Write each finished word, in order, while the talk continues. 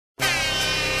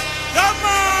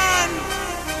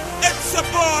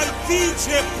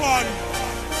DJ Pun,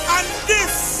 and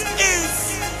this is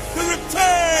the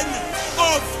return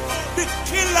of the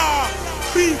Killer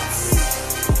Beats.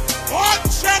 What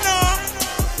channel?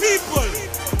 People,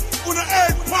 una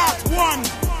heard part 1.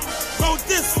 Now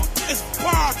this is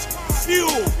part 2.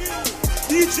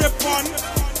 DJ Pun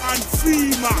and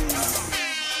FreeMax.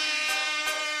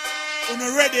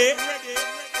 Una ready?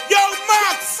 Yo,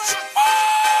 Max!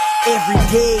 Every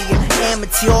day,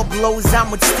 amateur blows, I'm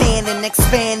withstanding,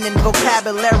 expanding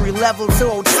vocabulary level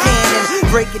to outstanding.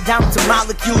 Break it down to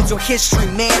molecules or history,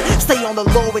 man. Stay on the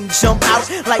low and jump out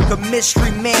like a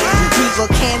mystery man. People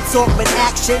can't talk with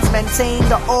actions, maintain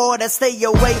the order. Stay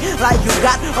away like you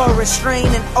got a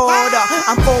restraining order.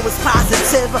 I'm always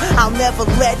positive, I'll never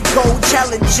let go.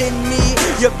 Challenging me,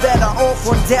 you're better off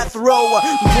on death row.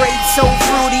 Grade so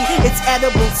fruity, it's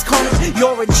edibles.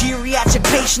 You're a geriatric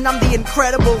patient, I'm the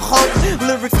incredible Hulk.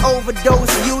 Lyrics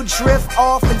overdose, you drift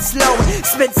off and slow.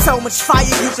 Spit so much fire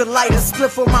you could light a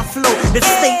spliff on my flow. The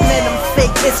statement I'm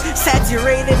fake is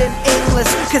saturated in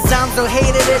English, cause I'm so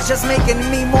hated it's just making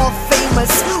me more famous.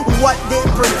 What they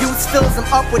produce fills them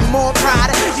up with more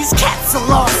pride. These cats are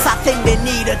lost, I think they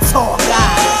need a tour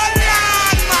guide.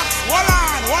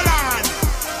 Hold on.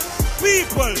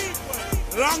 People,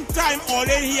 long time all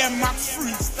they hear Max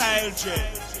FreeStyle J.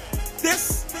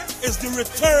 This is the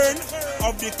return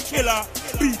of the Killer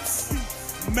Beats.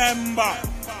 Member,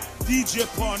 DJ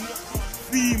Pun,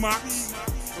 FreeMax,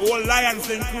 the whole Lions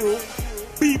and crew,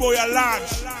 B-Boy a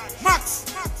large. Max,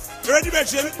 you ready,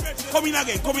 Brethren? Come in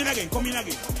again. Come in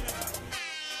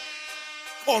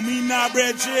now,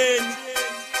 Brethren.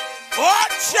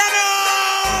 What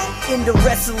channel? In the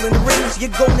wrestling ring,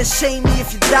 you're gonna shame me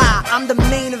if you die. I'm the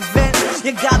main event,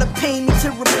 you gotta pay me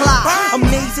to reply.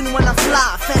 Amazing when I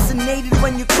fly, fascinated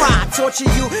when you cry. Torture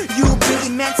you'll be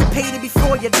emancipated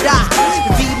before you die.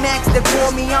 V-Max, they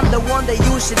call me, I'm the one that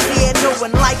you should fear. No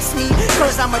one likes me,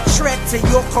 cause I'm a threat to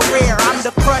your career. I'm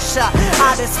the crusher,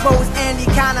 I dispose any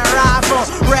kind of rival.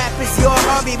 Rap is your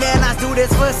hobby, man, I do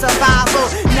this for survival.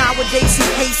 Nowadays you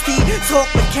hasty,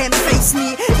 talk but can't face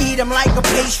me. Eat them like a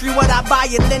pastry, what I buy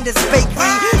in Linda's bakery.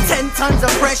 10 tons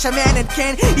of pressure, man, it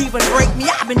can't even break me.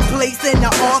 I've been placed in the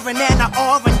oven and the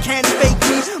oven can't bake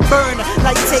me. Burn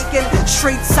like taking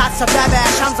straight shots of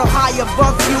babash. I'm so high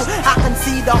above you, I can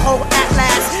see the whole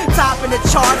atlas. Top in the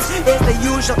charts is the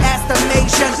usual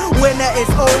estimation. Winter is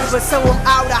over, so I'm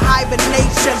out of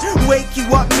hibernation. Wake you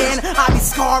up, man, I be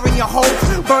scarring your hope.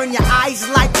 Burn your eyes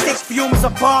like thick fumes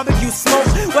of barbecue smoke.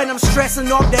 When I'm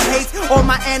stressing off the hate, all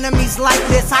my enemies like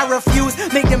this, I refuse,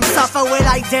 make them suffer with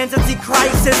identity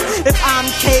crisis. If I'm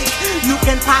cake, you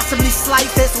can possibly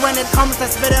slice this. When it comes to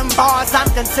spitting bars, I'm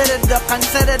considered the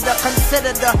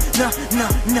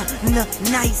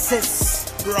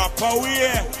nicest. Proper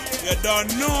way, you don't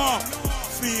know.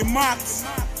 FreeMax,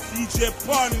 DJ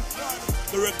Pun,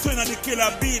 the return of the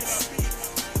Killer Beats.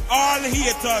 All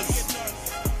haters,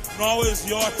 now is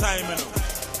your time, you know.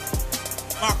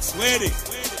 Max, ready?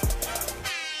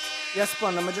 Yes,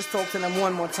 Pun, I'ma just talk to them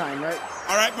one more time, right?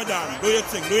 Alright, madam, do your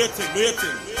thing.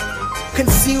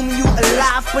 Consume you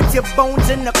alive, put your bones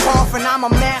in the coffin. I'm a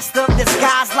master of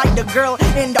disguise like the girl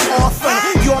in the orphan.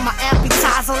 You're my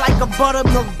appetizer like a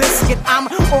buttermilk biscuit.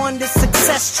 I'm on the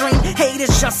success train,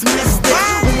 haters just missed it.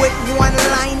 With one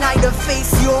line I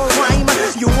deface your rhyme.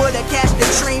 You would've catched the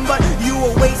train, but you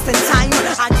were wasting time.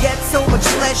 I get so much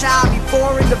pleasure, I'll be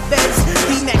boring the feds.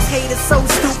 D-Max haters so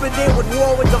stupid they would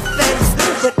war with the feds.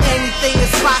 But anything is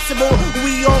possible,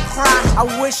 we all cry. I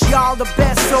wish y'all the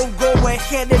best, so go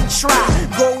ahead and try.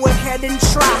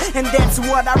 And that's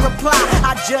what I reply.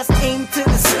 I just aim to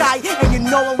the sky, and you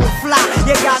know I will fly.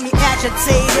 You got me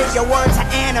agitated, your words are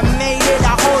animated.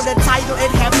 I hold the title,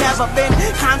 it have never been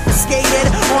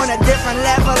confiscated. On a different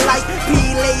level like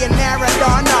Pele and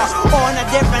Maradona. On a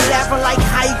different level like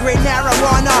high-grade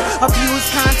marijuana. Abuse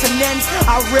continents,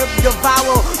 I rip,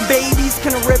 devour. Babies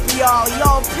can rip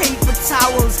y'all paper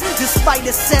towels. Despite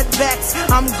the setbacks,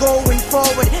 I'm going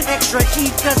forward. Extra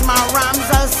heat cause my rhymes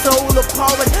are solar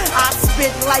powered. I spit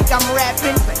like I'm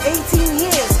rapping for 18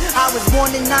 years. I was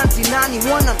born in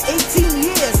 1991, I'm 18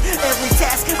 years. Every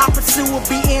task I pursue will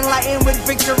be enlightened with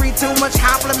victory. Too much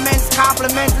compliments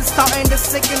is starting to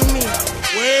sicken me.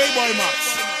 Wait, boy,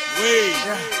 Max. Wait.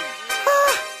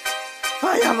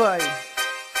 Fire, boy.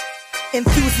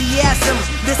 Enthusiasm,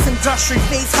 this industry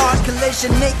face hard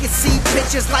collision. Make you see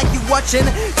pictures like you watching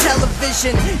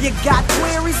television. You got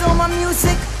queries on my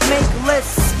music? Make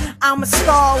lists. I'm a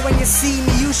star, when you see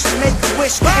me you should make a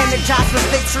wish. Energized for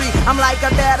victory, I'm like a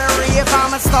battery. If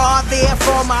I'm a star,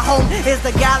 therefore my home is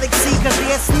the galaxy. Cause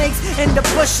there's snakes in the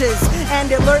bushes, and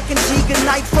they're lurking cheek good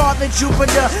night, Father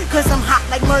Jupiter, cause I'm hot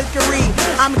like Mercury.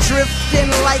 I'm drifting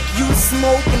like you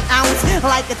smoke an ounce,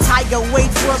 like a tiger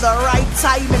waits for the right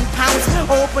time and pounce.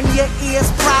 Open your ears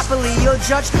properly, you'll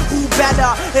judge who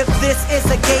better. If this is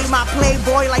a game, I play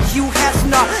boy like Hugh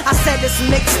Hefner. I said this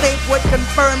mixtape would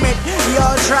confirm it.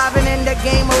 You're driving in the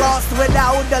game lost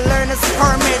without the learner's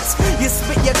permits. You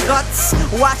spit your guts,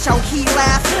 watch how he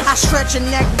laugh. I stretch your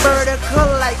neck vertical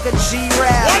like a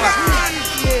giraffe.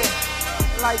 Yeah,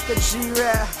 like a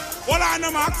giraffe. Hold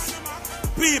on, Max.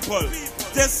 People,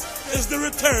 this is the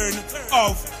return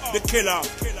of the killer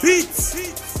beats.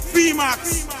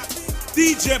 VMAX,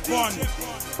 DJ Pun.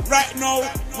 Right now,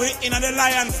 we're in the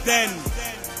lion's den.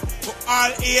 For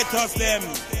all haters them.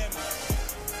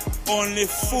 Only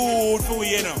food for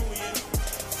we, you know.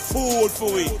 Food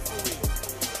for we.